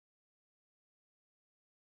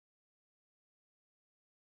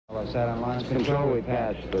Saturn line control. We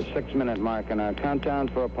passed the 6-minute mark in our countdown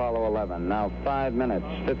for Apollo 11. Now 5 minutes,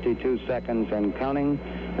 52 seconds and counting.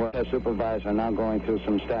 Our supervisor now going through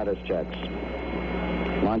some status checks.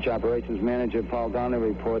 Launch Operations Manager Paul Donnelly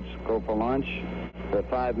reports go for launch for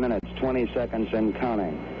 5 minutes, 20 seconds and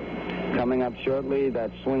counting. Coming up shortly,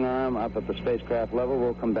 that swing arm up at the spacecraft level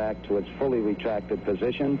will come back to its fully retracted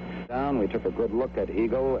position. Down, we took a good look at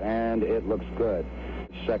Eagle, and it looks good.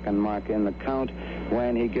 Second mark in the count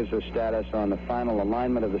when he gives us status on the final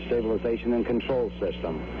alignment of the stabilization and control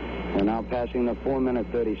system. We're now passing the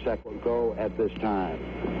 4-minute 30-second go at this time.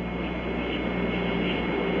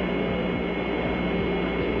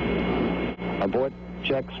 Abort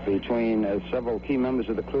checks between several key members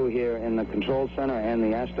of the crew here in the control center and the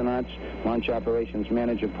astronauts. Launch Operations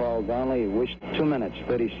Manager Paul Donnelly wished 2 minutes,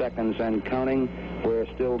 30 seconds and counting. We're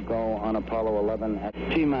still go on Apollo 11 at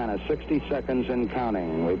T-minus 60 seconds and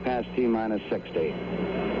counting. We passed T-minus 60.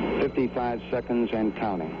 55 seconds and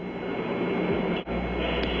counting.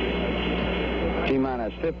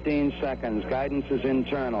 T-minus 15 seconds. Guidance is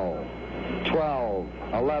internal. 12,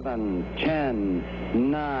 11,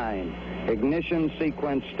 10, 9. Ignition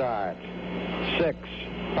sequence start. 6,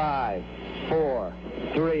 5, 4,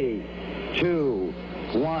 3, 2,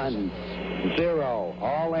 1, 0.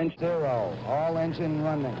 All engine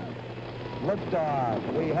running. Liftoff.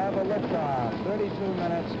 We have a liftoff. 32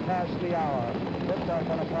 minutes past the hour. Liftoff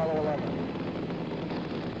on Apollo 11.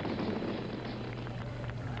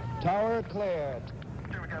 Tower cleared.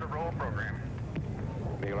 We got a roll program.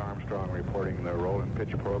 Neil Armstrong reporting the roll and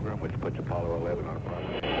pitch program, which puts Apollo 11 on a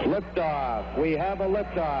proper. Liftoff. We have a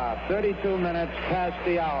liftoff. 32 minutes past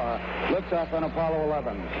the hour. Liftoff on Apollo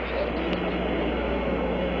 11.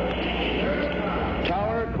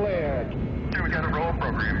 Tower cleared. We got a roll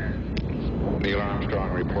program. Neil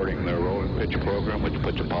Armstrong reporting the roll and pitch program, which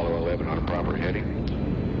puts Apollo 11 on a proper heading.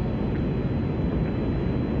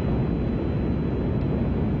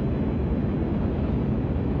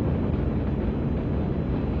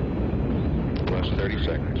 Plus 30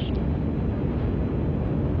 seconds.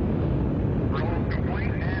 Roll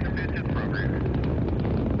complete and pitches program.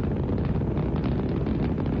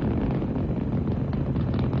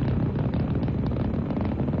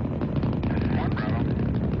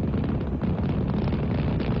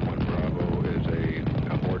 One Bravo is a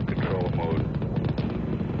abort control mode.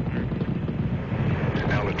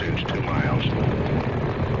 Altitude's 2 miles.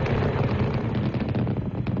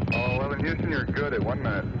 Apollo 11 Houston, you're good at 1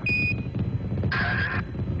 minute.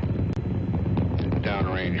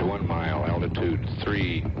 Downrange 1 mile, altitude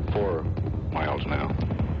 4 miles now.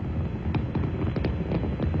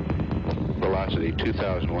 Velocity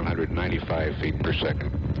 2,195 feet per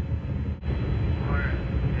second.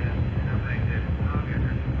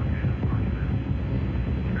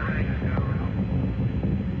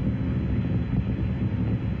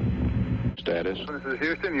 Status. This is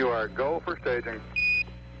Houston, you are go for staging.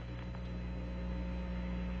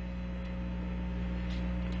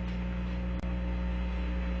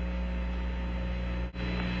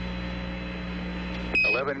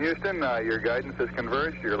 Houston, your guidance is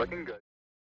converged. You're looking good.